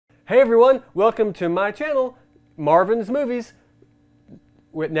Hey everyone, welcome to my channel, Marvin's Movies.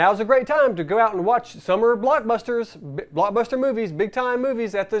 Now's a great time to go out and watch summer blockbuster movies, big time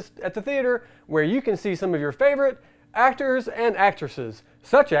movies at the theater, where you can see some of your favorite actors and actresses,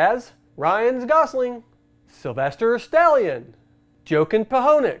 such as Ryan Gosling, Sylvester Stallone, Joaquin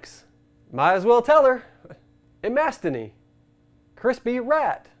Phoenix, might as well tell her, Emastony, Crispy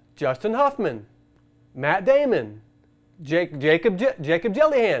Rat, Dustin Hoffman, Matt Damon, Jacob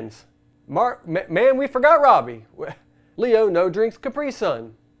Jellyhands, Man We Forgot Robbie, Leo No Drinks Capri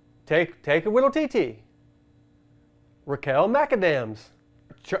Sun, Taika Waititi, Raquel McAdams,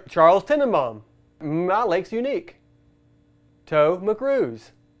 Charles Tenenbaum, My Lake's Unique, Toe McRuse,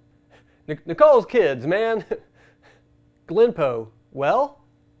 Nicole's kids, man, Glen Powell. Well,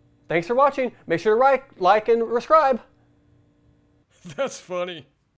 thanks for watching. Make sure to like and subscribe. That's funny.